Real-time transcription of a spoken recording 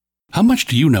How much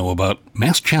do you know about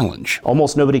MassChallenge?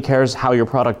 Almost nobody cares how your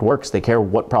product works. They care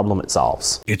what problem it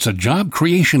solves. It's a job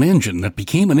creation engine that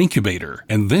became an incubator,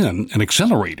 and then an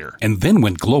accelerator, and then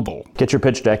went global. Get your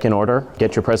pitch deck in order.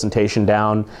 Get your presentation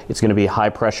down. It's going to be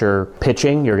high-pressure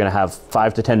pitching. You're going to have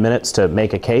 5 to 10 minutes to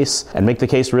make a case, and make the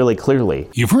case really clearly.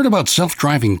 You've heard about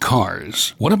self-driving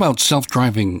cars. What about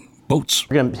self-driving boats?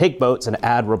 We're going to take boats and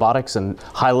add robotics and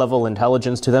high-level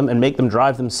intelligence to them and make them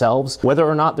drive themselves, whether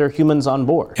or not there are humans on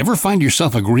board. Ever find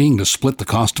yourself agreeing to split the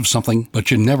cost of something,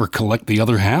 but you never collect the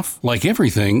other half? Like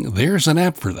everything, there's an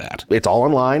app for that. It's all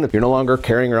online. You're no longer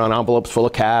carrying around envelopes full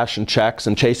of cash and checks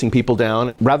and chasing people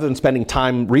down. Rather than spending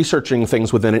time researching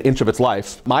things within an inch of its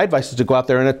life, my advice is to go out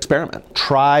there and experiment.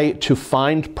 Try to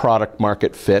find product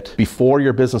market fit before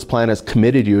your business plan has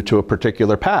committed you to a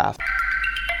particular path.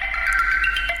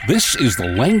 This is The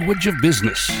Language of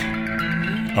Business,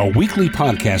 a weekly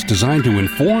podcast designed to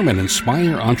inform and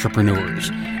inspire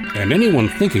entrepreneurs and anyone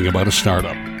thinking about a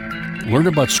startup. Learn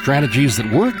about strategies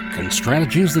that work and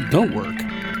strategies that don't work.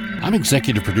 I'm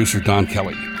executive producer Don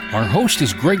Kelly. Our host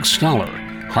is Greg Stoller,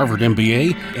 Harvard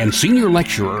MBA and senior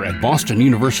lecturer at Boston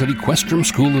University Questrom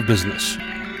School of Business.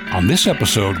 On this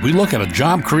episode, we look at a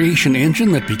job creation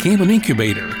engine that became an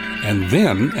incubator and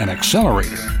then an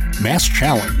accelerator,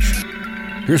 MassChallenge.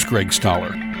 Here's Greg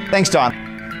Stoller. Thanks, Don.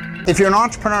 If you're an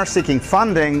entrepreneur seeking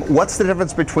funding, what's the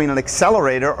difference between an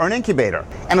accelerator or an incubator?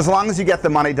 And as long as you get the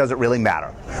money, does it really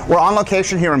matter? We're on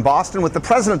location here in Boston with the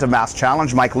president of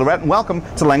MassChallenge, Mike LaRhette, and welcome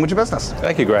to Language of Business.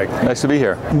 Thank you, Greg. Nice to be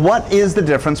here. What is the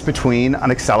difference between an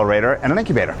accelerator and an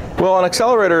incubator? Well, an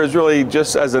accelerator is really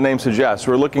just as the name suggests.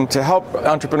 We're looking to help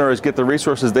entrepreneurs get the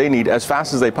resources they need as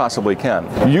fast as they possibly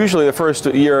can. Usually the first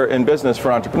year in business for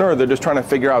an entrepreneur, they're just trying to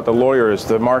figure out the lawyers,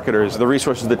 the marketers, the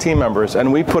resources, the team members,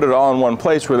 and we put it all in one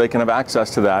place where they can have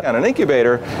access to that. And an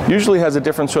incubator usually has a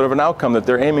different sort of an outcome that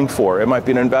they're aiming for. It might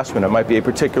be an investment, it might be a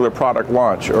particular product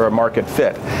launch or a market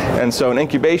fit. And so an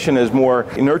incubation is more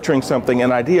nurturing something,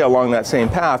 an idea along that same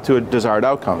path to a desired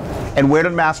outcome. And where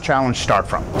did MassChallenge start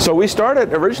from? So we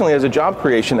started originally as a job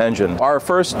creation engine. Our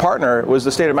first partner was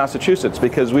the state of Massachusetts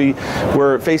because we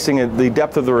were facing the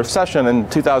depth of the recession in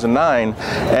 2009,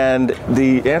 and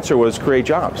the answer was create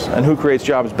jobs. And who creates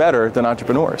jobs better than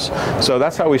entrepreneurs? So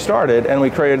that's how we started, and we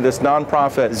created this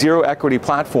nonprofit zero equity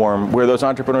platform where those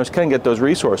entrepreneurs can get those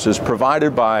resources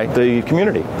provided by the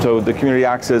community. So the community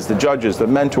acts as the judges, the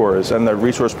mentors, and the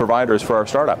resource providers for our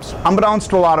startups.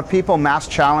 Unbeknownst to a lot of people,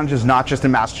 MassChallenge is not just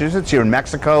in Massachusetts. You're in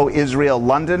Mexico, Israel,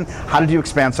 London. How did you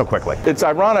expand so quickly? It's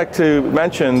ironic to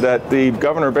mention that the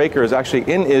Governor Baker is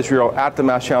actually in Israel at the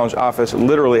MassChallenge office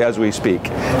literally as we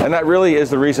speak. And that really is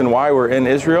the reason why we're in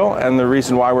Israel and the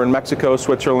reason why we're in Mexico,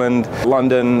 Switzerland,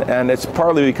 London, and it's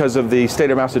partly because of the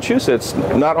state of Massachusetts,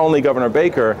 not only Governor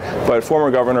Baker, but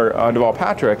former Governor Deval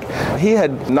Patrick. He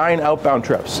had 9 outbound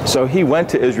trips. So he went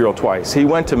to Israel twice. He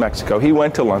went to Mexico. He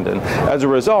went to London. As a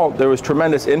result, there was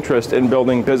tremendous interest in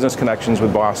building business connections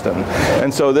with Boston.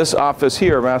 And so this office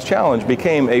here, MassChallenge,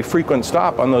 became a frequent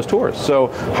stop on those tours. So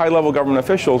high-level government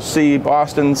officials see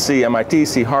Boston, see MIT,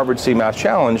 see Harvard, see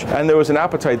MassChallenge, and there was an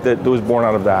appetite that was born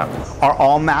out of that. Are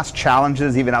all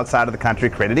MassChallenges, even outside of the country,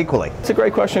 created equally? It's a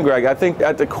great question, Greg. I think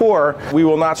at the core, we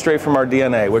will not stray from our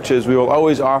DNA, which is we will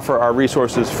always offer our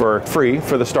resources for free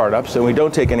for the startups, and we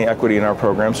don't take any equity in our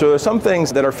program. So there's some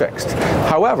things that are fixed.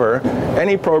 However,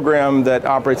 any program that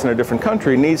operates in a different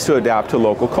country needs to adapt to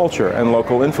local culture and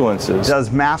local influences. Does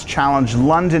MassChallenge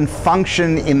London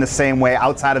function in the same way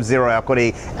outside of zero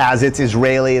equity as its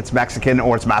Israeli, its Mexican,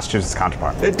 or its Massachusetts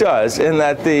counterpart? It does, in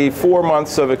that the 4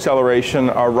 months of acceleration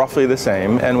are roughly the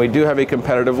same, and we do have a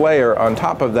competitive layer on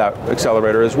top of that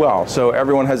accelerator as well. So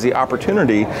everyone has the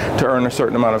opportunity to earn a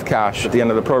certain amount of cash at the end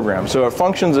of the program. So it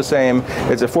functions the same.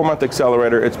 It's a 4-month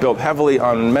accelerator. It's built heavily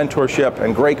on mentorship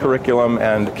and great curriculum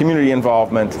and community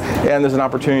involvement, and there's an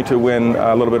opportunity to win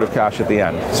a little bit of cash at the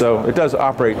end. So it does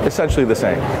operate essentially the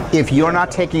same. If you're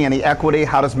not taking any equity,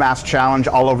 how does MassChallenge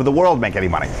all over the world make any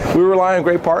money? We rely on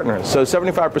great partners. So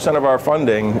 75% of our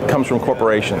funding comes from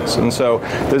corporations. And so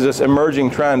there's this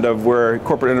emerging trend of where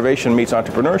corporate innovation meets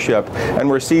entrepreneurship, and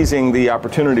we're seizing the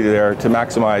opportunity there to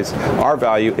maximize our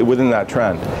value within that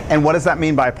trend. And what does that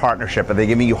mean by partnership? Are they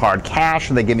giving you hard cash?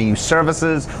 Are they giving you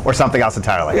services, or something else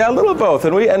entirely? Yeah, a little of both.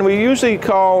 And we usually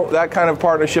call that kind of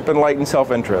partnership enlightened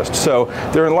self-interest. So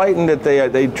they're enlightened that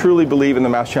they truly believe in the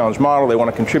MassChallenge model. They want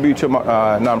to contribute to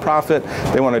a nonprofit.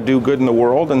 They want to do good in the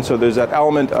world, and so there's that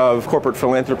element of corporate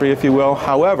philanthropy, if you will.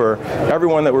 However,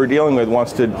 everyone that we're dealing with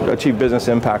wants to achieve business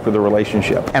impact with the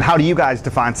relationship. And how do you guys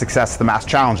define success at the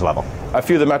MassChallenge level? A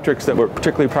few of the metrics that we're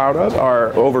particularly proud of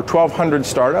are over 1,200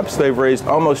 startups. They've raised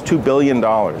almost $2 billion.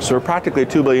 So we're practically a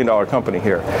 $2 billion company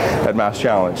here at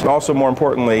MassChallenge. Also, more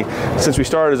importantly, since we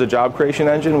started as a job creation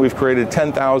engine, we've created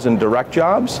 10,000 direct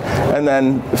jobs and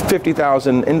then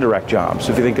 50,000 indirect jobs,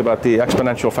 if you think about the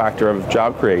exponential factor of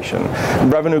job creation.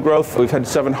 Revenue growth, we've had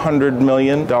 $700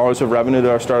 million of revenue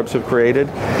that our startups have created,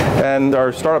 and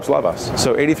our startups love us.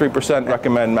 So 83%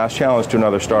 recommend MassChallenge to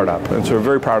another startup, and so we're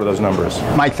very proud of those numbers.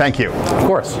 Mike, thank you. Of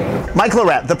course. Mike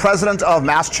LaRhette, the president of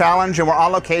MassChallenge, and we're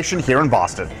on location here in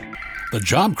Boston. The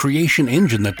job creation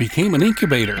engine that became an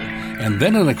incubator and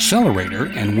then an accelerator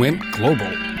and went global.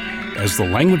 As the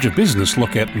language of business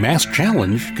look at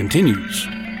MassChallenge continues.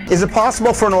 Is it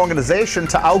possible for an organization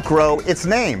to outgrow its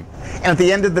name? And at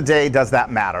the end of the day, does that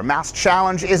matter?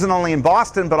 MassChallenge isn't only in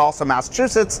Boston, but also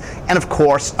Massachusetts, and of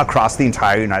course, across the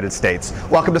entire United States.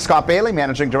 Welcome to Scott Bailey,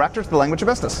 Managing Director of the Language of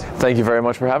Business. Thank you very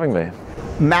much for having me.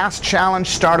 MassChallenge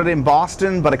started in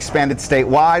Boston, but expanded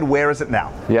statewide. Where is it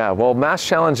now? Yeah, well,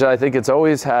 MassChallenge, I think it's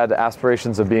always had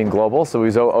aspirations of being global. So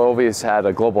we've always had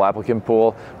a global applicant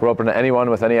pool. We're open to anyone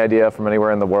with any idea from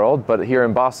anywhere in the world. But here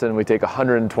in Boston, we take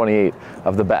 128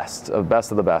 of the best of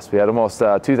the best. We had almost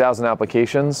 2,000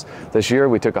 applications this year.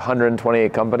 We took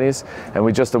 128 companies, and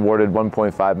we just awarded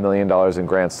 $1.5 million in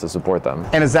grants to support them.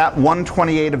 And is that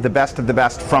 128 of the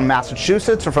best from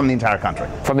Massachusetts or from the entire country?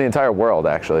 From the entire world,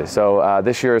 actually. So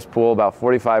this year's pool, about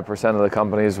 45% of the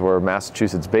companies were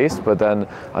Massachusetts-based, but then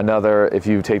another, if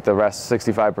you take the rest,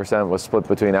 65% was split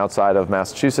between outside of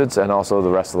Massachusetts and also the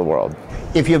rest of the world.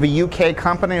 If you have a UK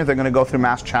company, are they going to go through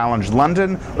MassChallenge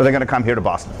London, or are they going to come here to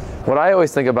Boston? What I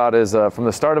always think about is from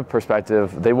the startup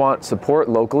perspective, they want support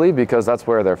locally because that's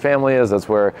where their family is, that's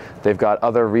where they've got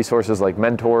other resources like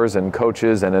mentors and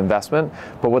coaches and investment,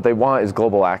 but what they want is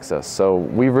global access. So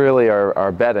we really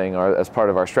are betting as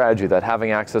part of our strategy that having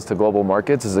access to global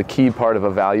markets is a key part of a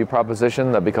value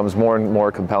proposition that becomes more and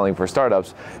more compelling for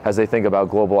startups as they think about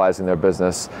globalizing their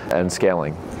business and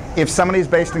scaling. If somebody's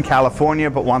based in California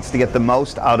but wants to get the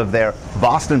most out of their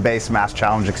Boston-based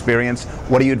MassChallenge experience,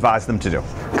 what do you advise them to do?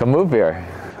 Come move here.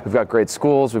 We've got great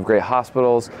schools, we've great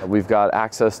hospitals, we've got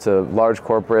access to large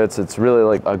corporates. It's really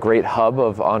like a great hub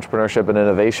of entrepreneurship and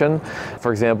innovation.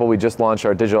 For example, we just launched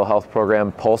our digital health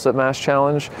program, Pulse at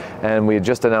MassChallenge, and we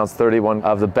just announced 31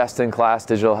 of the best-in-class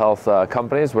digital health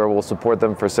companies where we'll support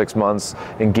them for 6 months,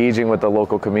 engaging with the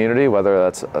local community, whether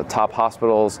that's top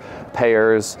hospitals,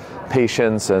 payers,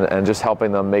 patients, and just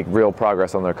helping them make real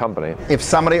progress on their company. If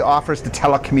somebody offers to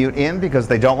telecommute in because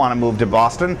they don't want to move to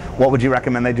Boston, what would you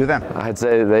recommend they do then? I'd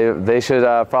say they should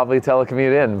probably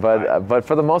telecommute in, but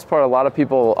for the most part, a lot of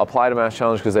people apply to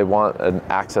MassChallenge because they want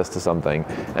access to something,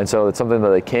 and so it's something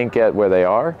that they can't get where they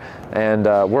are. And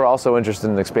we're also interested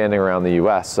in expanding around the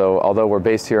U.S. So although we're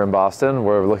based here in Boston,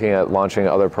 we're looking at launching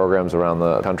other programs around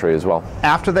the country as well.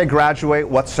 After they graduate,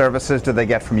 what services do they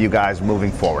get from you guys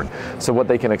moving forward? So what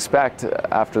they can expect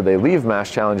after they leave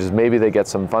MassChallenge is maybe they get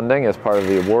some funding as part of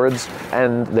the awards,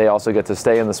 and they also get to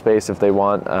stay in the space if they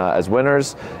want as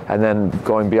winners, and then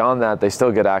going beyond that, they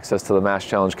still get access to the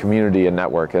MassChallenge community and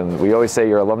network. And we always say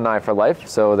you're alumni for life,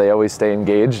 so they always stay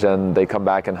engaged and they come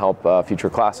back and help future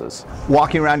classes.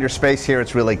 Walking around your space here,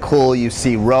 it's really cool. You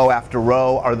see row after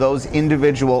row. Are those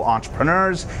individual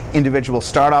entrepreneurs, individual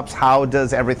startups? How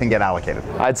does everything get allocated?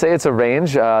 I'd say it's a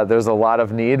range. There's a lot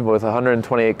of need. With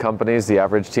 128 companies, the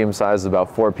average team size is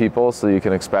about 4 people, so you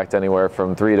can expect anywhere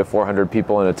from 300 to 400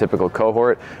 people in a typical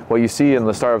cohort. What you see in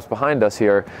the startups behind us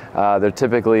here, they're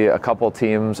typically a couple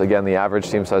teams. Again, the average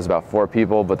team size is about 4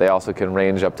 people, but they also can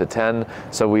range up to 10.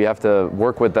 So we have to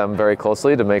work with them very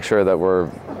closely to make sure that we're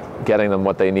getting them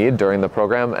what they need during the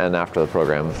program and after the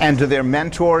program. And do their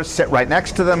mentors sit right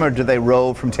next to them, or do they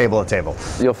rove from table to table?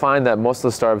 You'll find that most of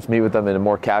the startups meet with them in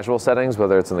more casual settings,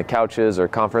 whether it's in the couches or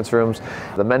conference rooms.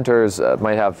 The mentors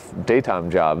might have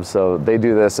daytime jobs, so they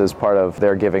do this as part of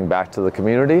their giving back to the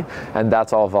community, and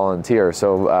that's all volunteer.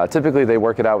 So typically they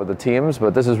work it out with the teams,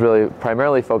 but this is really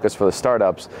primarily focused for the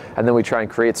startups, and then we try and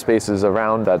create spaces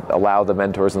around that allow the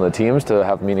mentors and the teams to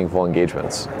have meaningful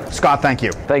engagements. Scott, thank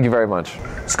you. Thank you very much.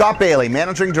 Scott Bailey,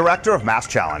 Managing Director of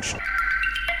MassChallenge.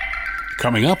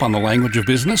 Coming up on the language of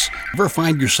business, ever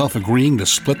find yourself agreeing to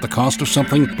split the cost of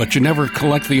something, but you never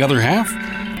collect the other half?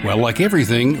 Well, like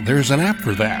everything, there's an app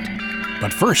for that.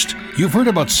 But first, you've heard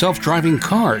about self-driving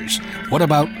cars. What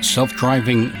about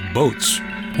self-driving boats?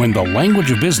 When the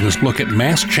language of business look at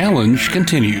MassChallenge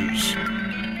continues.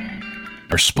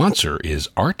 Our sponsor is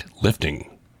Art Lifting.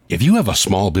 If you have a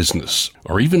small business,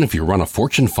 or even if you run a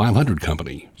Fortune 500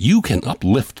 company, you can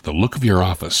uplift the look of your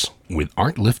office with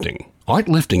art lifting. Art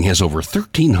Lifting has over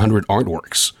 1,300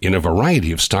 artworks in a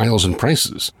variety of styles and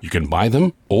prices. You can buy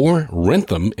them or rent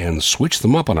them and switch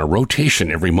them up on a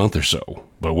rotation every month or so.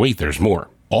 But wait, there's more.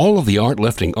 All of the Art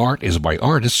Lifting art is by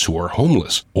artists who are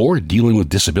homeless or dealing with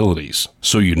disabilities.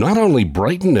 So you not only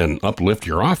brighten and uplift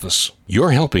your office,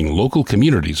 you're helping local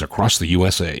communities across the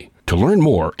USA. To learn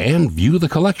more and view the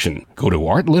collection, go to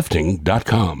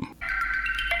artlifting.com.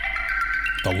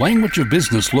 The Language of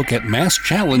Business look at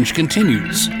MassChallenge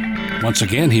continues. Once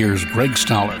again, here's Greg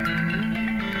Stoller.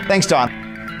 Thanks, Don.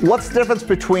 What's the difference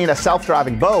between a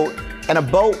self-driving boat and a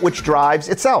boat which drives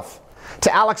itself?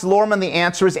 To Alex Lorman, the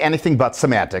answer is anything but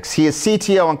semantics. He is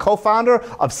CTO and co-founder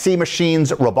of Sea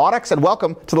Machines Robotics, and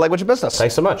welcome to the Language of Business.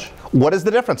 Thanks so much. What is the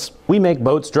difference? We make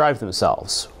boats drive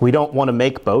themselves. We don't want to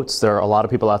make boats. There are a lot of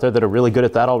people out there that are really good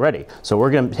at that already. So we're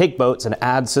going to take boats and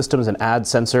add systems and add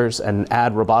sensors and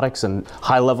add robotics and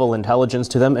high-level intelligence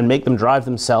to them and make them drive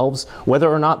themselves,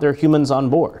 whether or not there are humans on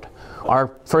board.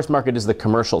 Our first market is the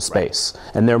commercial space,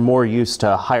 and they're more used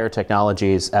to higher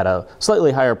technologies at a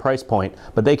slightly higher price point,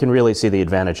 but they can really see the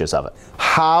advantages of it.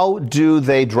 How do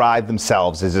they drive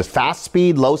themselves? Is it fast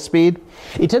speed, low speed?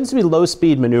 It tends to be low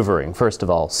speed maneuvering, first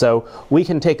of all. So we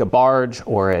can take a barge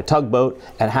or a tugboat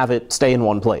and have it stay in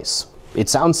one place. It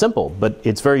sounds simple, but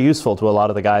it's very useful to a lot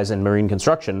of the guys in marine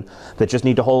construction that just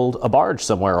need to hold a barge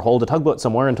somewhere or hold a tugboat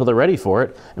somewhere until they're ready for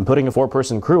it, and putting a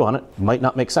 4-person crew on it might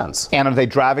not make sense. And are they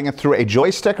driving it through a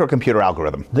joystick or computer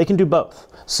algorithm? They can do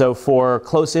both. So for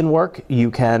close-in work,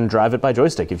 you can drive it by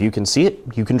joystick. If you can see it,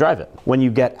 you can drive it. When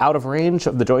you get out of range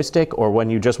of the joystick, or when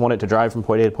you just want it to drive from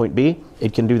point A to point B,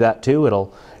 it can do that too.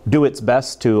 It'll do its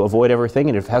best to avoid everything,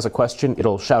 and if it has a question,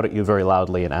 it'll shout at you very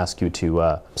loudly and ask you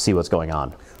to see what's going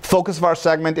on. Focus of our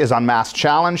segment is on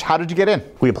MassChallenge. How did you get in?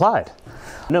 We applied.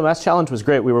 No, MassChallenge was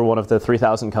great. We were one of the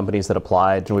 3,000 companies that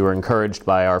applied, and we were encouraged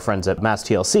by our friends at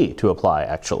MassTLC to apply,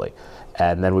 actually.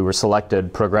 And then we were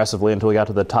selected progressively until we got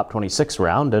to the top 26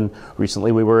 round, and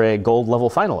recently we were a gold level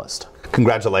finalist.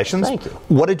 Congratulations. Thank you.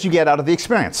 What did you get out of the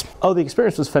experience? Oh, the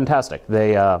experience was fantastic.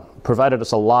 They provided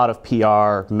us a lot of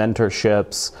PR,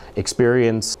 mentorships,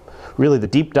 experience. Really, the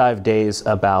deep dive days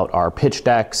about our pitch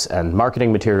decks and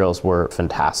marketing materials were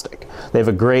fantastic. They have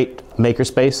a great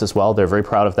makerspace as well. They're very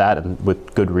proud of that, and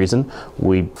with good reason.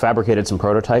 We fabricated some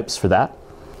prototypes for that,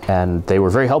 and they were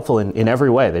very helpful in every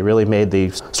way. They really made the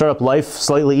startup life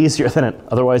slightly easier than it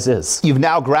otherwise is. You've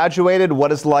now graduated.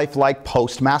 What is life like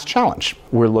post MassChallenge?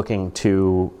 We're looking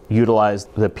to utilize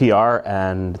the PR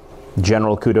and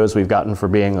general kudos we've gotten for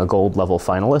being a gold level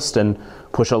finalist and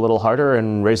push a little harder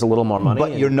and raise a little more money.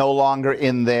 But you're no longer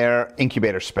in their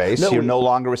incubator space. No, you're no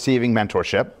longer receiving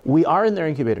mentorship. We are in their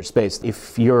incubator space.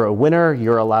 If you're a winner,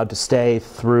 you're allowed to stay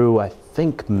through, I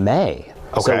think, May.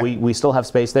 Okay. So we still have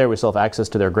space there. We still have access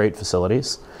to their great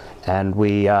facilities. And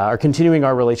we are continuing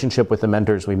our relationship with the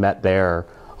mentors we met there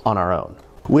on our own.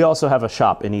 We also have a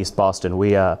shop in East Boston.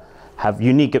 We have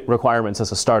unique requirements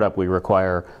as a startup. We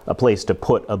require a place to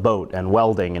put a boat and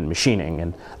welding and machining,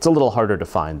 and it's a little harder to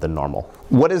find than normal.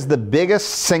 What is the biggest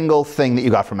single thing that you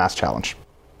got from MassChallenge?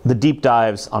 The deep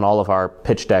dives on all of our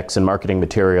pitch decks and marketing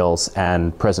materials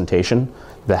and presentation,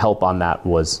 the help on that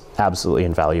was absolutely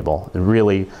invaluable. And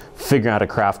really figuring out how to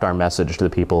craft our message to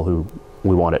the people who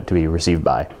we want it to be received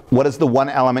by. What is the one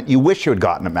element you wish you had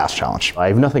gotten at MassChallenge? I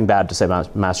have nothing bad to say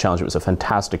about MassChallenge. It was a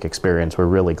fantastic experience. We're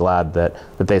really glad that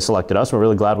they selected us. We're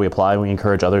really glad we applied, and we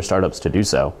encourage other startups to do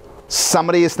so.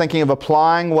 Somebody is thinking of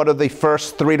applying. What are the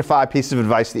first 3 to 5 pieces of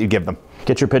advice that you give them?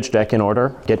 Get your pitch deck in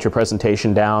order. Get your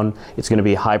presentation down. It's going to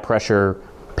be high pressure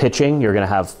pitching. You're going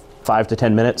to have 5 to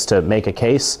 10 minutes to make a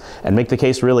case, and make the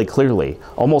case really clearly.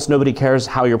 Almost nobody cares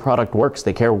how your product works.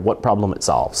 They care what problem it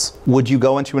solves. Would you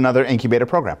go into another incubator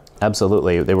program?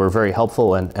 Absolutely. They were very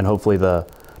helpful, and hopefully the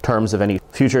terms of any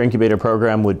future incubator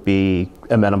program would be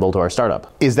amenable to our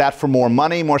startup. Is that for more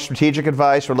money, more strategic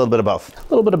advice, or a little bit of both? A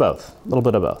little bit of both. A little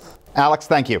bit of both. Alex,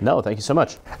 thank you. No, thank you so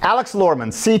much. Alex Lorman,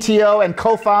 CTO and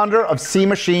co-founder of Sea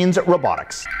Machines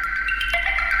Robotics.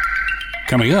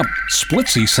 Coming up,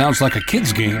 Splitzee sounds like a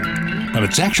kid's game, but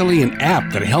it's actually an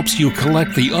app that helps you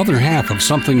collect the other half of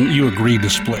something you agreed to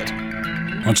split.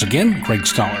 Once again, Greg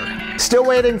Stoller. Still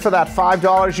waiting for that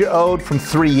 $5 you owed from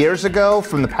 3 years ago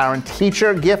from the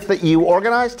parent-teacher gift that you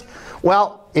organized?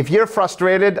 Well, if you're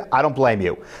frustrated, I don't blame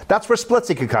you. That's where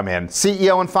Splitzee could come in.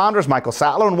 CEO and founder is Michael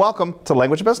Sattler, and welcome to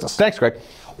Language of Business. Thanks, Greg.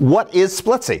 What is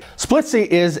Splitzee? Splitzee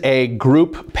is a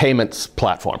group payments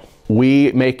platform.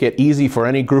 We make it easy for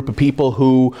any group of people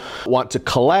who want to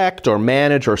collect or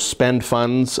manage or spend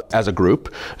funds as a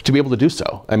group to be able to do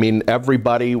so. I mean,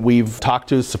 everybody we've talked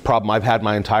to, it's a problem I've had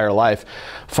my entire life,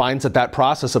 finds that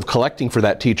process of collecting for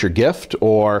that teacher gift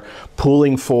or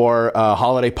pooling for a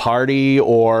holiday party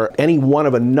or any one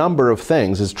of a number of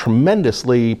things is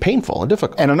tremendously painful and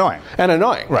difficult. And annoying.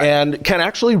 Right. And can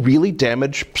actually really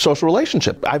damage social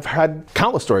relationship. I've had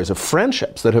countless stories of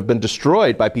friendships that have been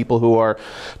destroyed by people who are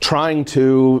trying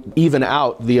to even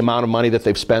out the amount of money that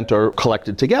they've spent or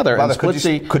collected together. Well,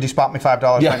 could you spot me $5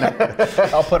 right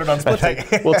now? I'll put it on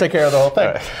Splitzee. We'll take care of the whole thing.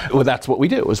 Right. Well, that's what we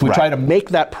do, is we try to make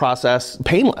that process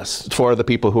painless for the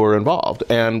people who are involved.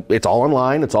 And it's all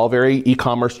online, it's all very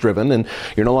e-commerce driven, and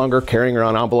you're no longer carrying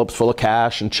around envelopes full of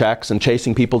cash and checks and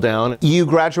chasing people down. You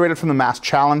graduated from the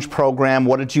MassChallenge program.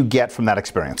 What did you get from that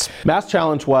experience?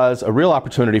 MassChallenge was a real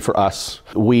opportunity for us.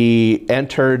 We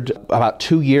entered about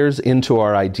 2 years into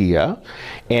our idea,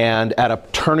 and at a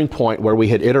turning point where we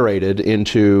had iterated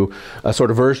into a sort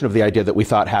of version of the idea that we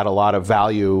thought had a lot of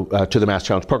value to the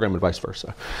MassChallenge program and vice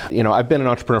versa. You know, I've been an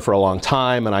entrepreneur for a long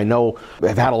time, and I know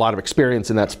I've had a lot of experience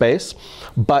in that space,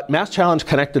 but MassChallenge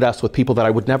connected us with people that I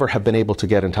would never have been able to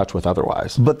get in touch with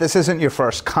otherwise. But this isn't your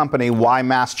first company. Why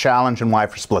MassChallenge and why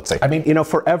for Splitzee? I mean, you know,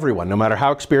 for everyone, no matter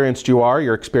how experienced you are,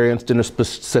 you're experienced in a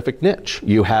specific niche.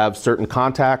 You have certain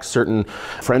contacts, certain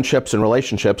friendships and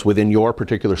relationships within your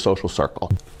particular social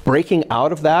circle. Breaking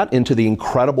out of that into the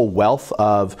incredible wealth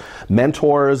of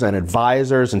mentors and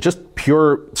advisors and just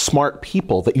pure smart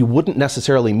people that you wouldn't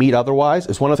necessarily meet otherwise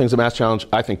is one of the things that MassChallenge,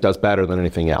 I think, does better than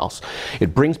anything else.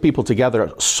 It brings people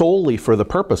together solely for the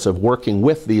purpose of working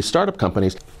with these startup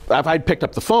companies. If I'd picked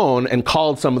up the phone and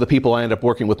called some of the people I end up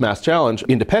working with MassChallenge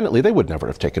independently, they would never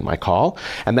have taken my call.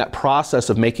 And that process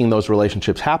of making those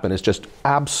relationships happen is just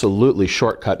absolutely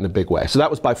shortcut in a big way. So that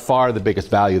was by far the biggest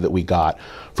value that we got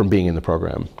from being in the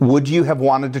program. Would you have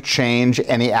wanted to change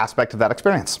any aspect of that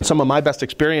experience? Some of my best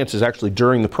experiences actually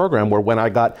during the program were when I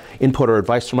got input or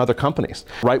advice from other companies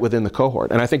right within the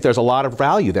cohort. And I think there's a lot of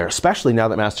value there, especially now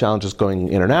that MassChallenge is going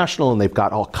international and they've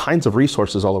got all kinds of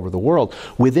resources all over the world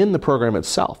within the program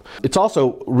itself. It's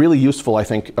also really useful, I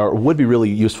think, or would be really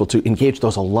useful to engage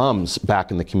those alums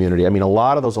back in the community. I mean, a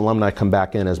lot of those alumni come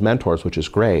back in as mentors, which is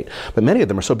great, but many of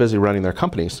them are so busy running their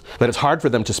companies that it's hard for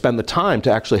them to spend the time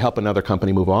to actually help another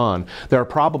company move on. There are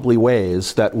probably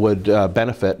ways that would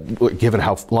benefit, given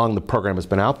how long the program has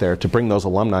been out there, to bring those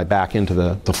alumni back into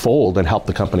the fold and help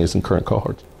the companies in current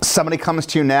cohorts. Somebody comes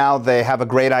to you now, they have a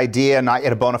great idea, not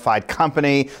yet a bona fide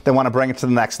company, they want to bring it to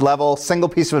the next level. Single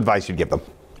piece of advice you'd give them?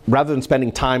 Rather than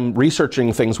spending time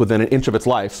researching things within an inch of its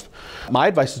life, my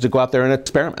advice is to go out there and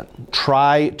experiment.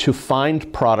 Try to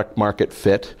find product market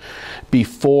fit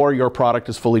before your product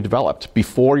is fully developed,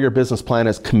 before your business plan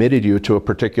has committed you to a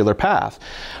particular path.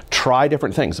 Try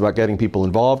different things about getting people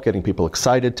involved, getting people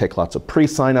excited, take lots of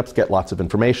pre-signups, get lots of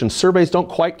information. Surveys don't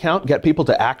quite count. Get people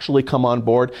to actually come on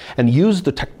board and use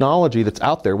the technology that's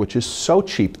out there, which is so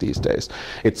cheap these days.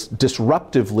 It's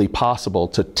disruptively possible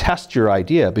to test your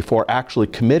idea before actually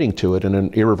committing to it in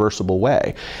an irreversible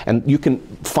way. And you can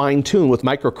fine-tune with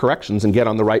micro corrections and get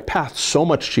on the right path so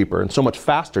much cheaper and so much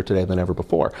faster today than ever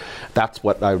before. That's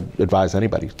what I advise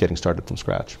anybody getting started from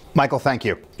scratch. Michael, thank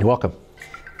you. You're welcome.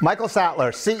 Michael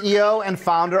Sattler, CEO and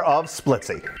founder of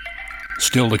Splitzee.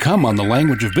 Still to come on The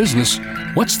Language of Business,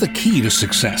 what's the key to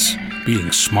success?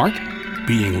 Being smart,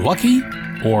 being lucky,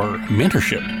 or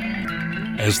mentorship?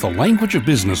 As The Language of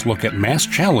Business look at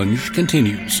MassChallenge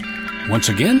continues. Once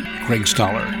again, Craig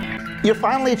Stoller. You're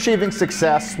finally achieving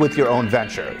success with your own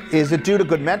venture. Is it due to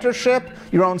good mentorship,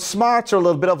 your own smarts, or a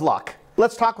little bit of luck?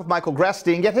 Let's talk with Michael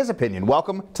Gresty and get his opinion.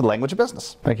 Welcome to The Language of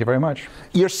Business. Thank you very much.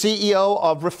 You're CEO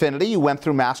of Rifiniti. You went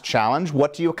through MassChallenge.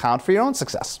 What do you account for your own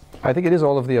success? I think it is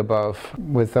all of the above.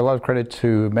 With a lot of credit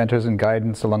to mentors and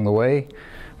guidance along the way,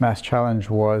 MassChallenge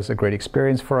was a great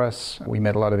experience for us. We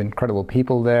met a lot of incredible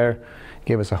people there. It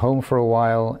gave us a home for a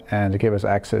while, and it gave us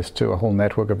access to a whole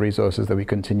network of resources that we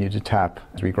continue to tap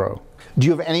as we grow. Do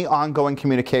you have any ongoing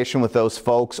communication with those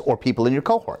folks or people in your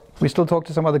cohort? We still talk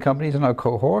to some other companies in our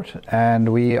cohort, and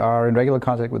we are in regular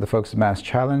contact with the folks at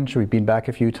MassChallenge. We've been back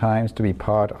a few times to be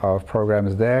part of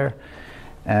programs there,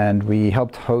 and we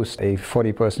helped host a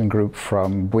 40-person group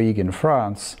from Bouygues in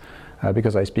France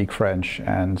because I speak French,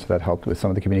 and that helped with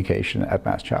some of the communication at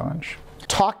MassChallenge.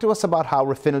 Talk to us about how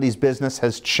Rifiniti's business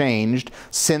has changed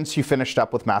since you finished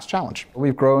up with MassChallenge.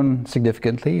 We've grown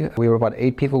significantly. We were about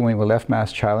 8 people when we left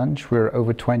MassChallenge. We're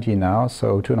over 20 now,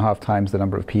 so 2.5 times the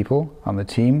number of people on the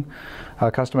team. Our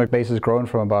customer base has grown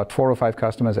from about 4 or 5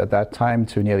 customers at that time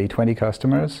to nearly 20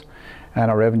 customers,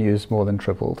 and our revenues more than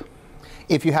tripled.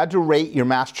 If you had to rate your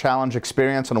MassChallenge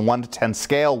experience on a 1 to 10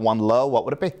 scale, 1 low, what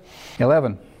would it be?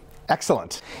 11.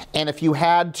 Excellent. And if you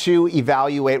had to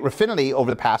evaluate Rifiniti over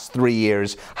the past 3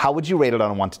 years, how would you rate it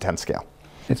on a 1 to 10 scale?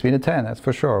 It's been a 10, that's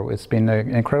for sure. It's been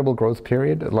an incredible growth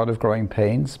period, a lot of growing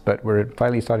pains, but we're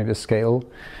finally starting to scale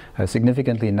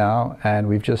significantly now, and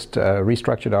we've just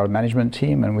restructured our management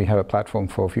team, and we have a platform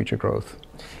for future growth.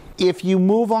 If you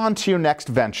move on to your next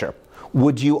venture,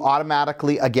 would you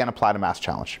automatically again apply to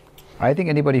MassChallenge? I think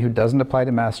anybody who doesn't apply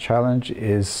to MassChallenge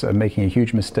is making a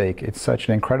huge mistake. It's such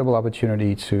an incredible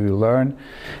opportunity to learn.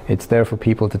 It's there for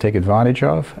people to take advantage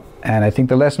of. And I think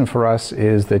the lesson for us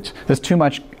is that there's too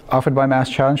much offered by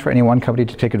MassChallenge for any one company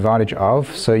to take advantage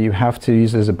of. So you have to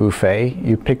use it as a buffet.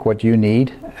 You pick what you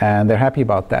need, and they're happy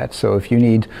about that. So if you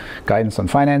need guidance on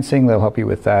financing, they'll help you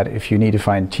with that. If you need to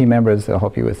find team members, they'll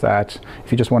help you with that.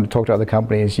 If you just want to talk to other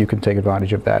companies, you can take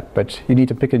advantage of that. But you need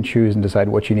to pick and choose and decide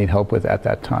what you need help with at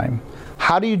that time.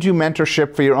 How do you do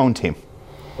mentorship for your own team?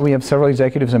 We have several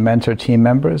executives and mentor team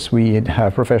members. We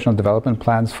have professional development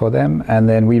plans for them, and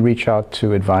then we reach out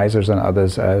to advisors and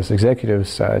others as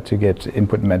executives to get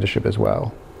input and mentorship as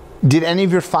well. Did any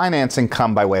of your financing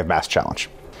come by way of MassChallenge?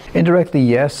 Indirectly,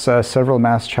 yes. Several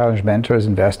MassChallenge mentors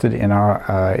invested in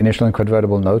our initial and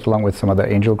convertible note along with some other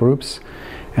angel groups.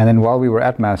 And then while we were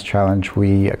at MassChallenge,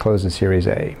 we closed a Series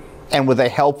A. And were they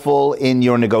helpful in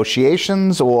your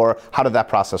negotiations, or how did that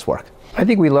process work? I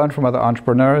think we learned from other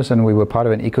entrepreneurs, and we were part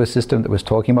of an ecosystem that was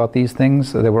talking about these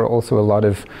things. There were also a lot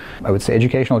of, I would say,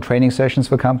 educational training sessions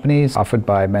for companies offered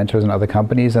by mentors and other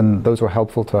companies, and those were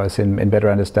helpful to us in better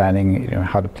understanding,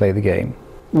 how to play the game.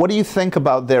 What do you think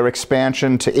about their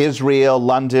expansion to Israel,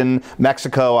 London,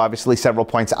 Mexico, obviously several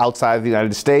points outside of the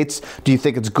United States? Do you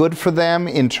think it's good for them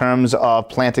in terms of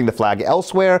planting the flag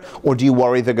elsewhere, or do you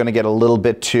worry they're going to get a little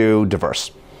bit too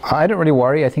diverse? I don't really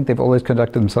worry. I think they've always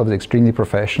conducted themselves extremely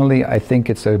professionally. I think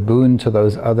it's a boon to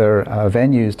those other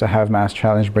venues to have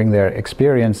MassChallenge bring their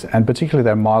experience and particularly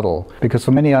their model. Because for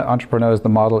many entrepreneurs, the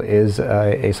model is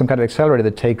some kind of accelerator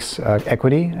that takes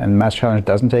equity, and MassChallenge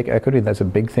doesn't take equity. That's a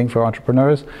big thing for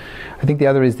entrepreneurs. I think the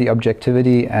other is the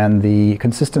objectivity and the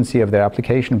consistency of their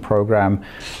application program.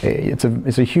 It's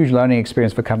a huge learning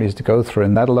experience for companies to go through,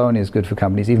 and that alone is good for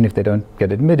companies. Even if they don't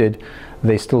get admitted,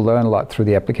 they still learn a lot through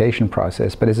the application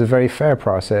process. But it's a very fair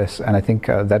process, and I think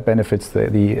that benefits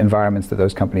the environments that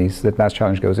those companies, that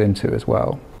MassChallenge goes into as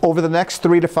well. Over the next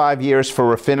 3 to 5 years for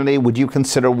Rifiniti, would you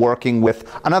consider working with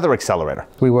another accelerator?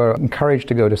 We were encouraged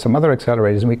to go to some other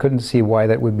accelerators, and we couldn't see why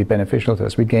that would be beneficial to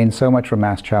us. We'd gained so much from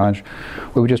MassChallenge.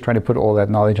 We were just trying to put all that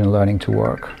knowledge and learning to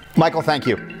work. Michael, thank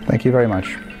you. Thank you very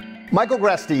much. Michael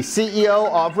Gresty,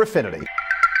 CEO of Rifiniti.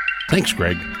 Thanks,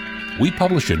 Greg. We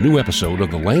publish a new episode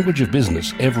of The Language of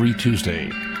Business every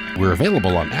Tuesday. We're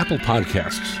available on Apple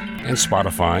Podcasts and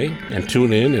Spotify, and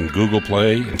TuneIn and Google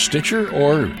Play and Stitcher,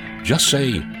 or just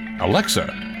say, Alexa,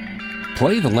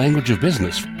 play The Language of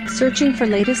Business. Searching for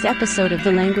latest episode of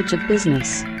The Language of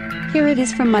Business. Here it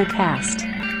is from my cast.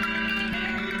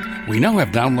 We now have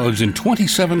downloads in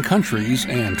 27 countries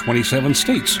and 27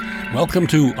 states. Welcome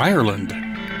to Ireland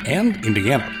and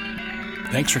Indiana.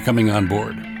 Thanks for coming on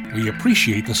board. We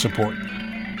appreciate the support.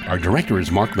 Our director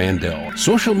is Mark Mandel.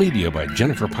 Social media by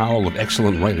Jennifer Powell of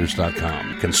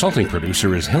ExcellentWriters.com. Consulting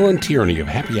producer is Helen Tierney of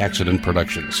Happy Accident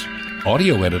Productions.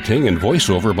 Audio editing and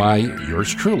voiceover by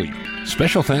yours truly.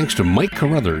 Special thanks to Mike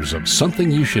Carruthers of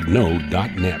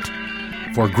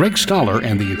SomethingYouShouldKnow.net. For Greg Stoller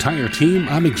and the entire team,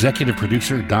 I'm executive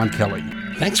producer Don Kelly.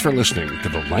 Thanks for listening to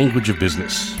The Language of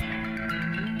Business.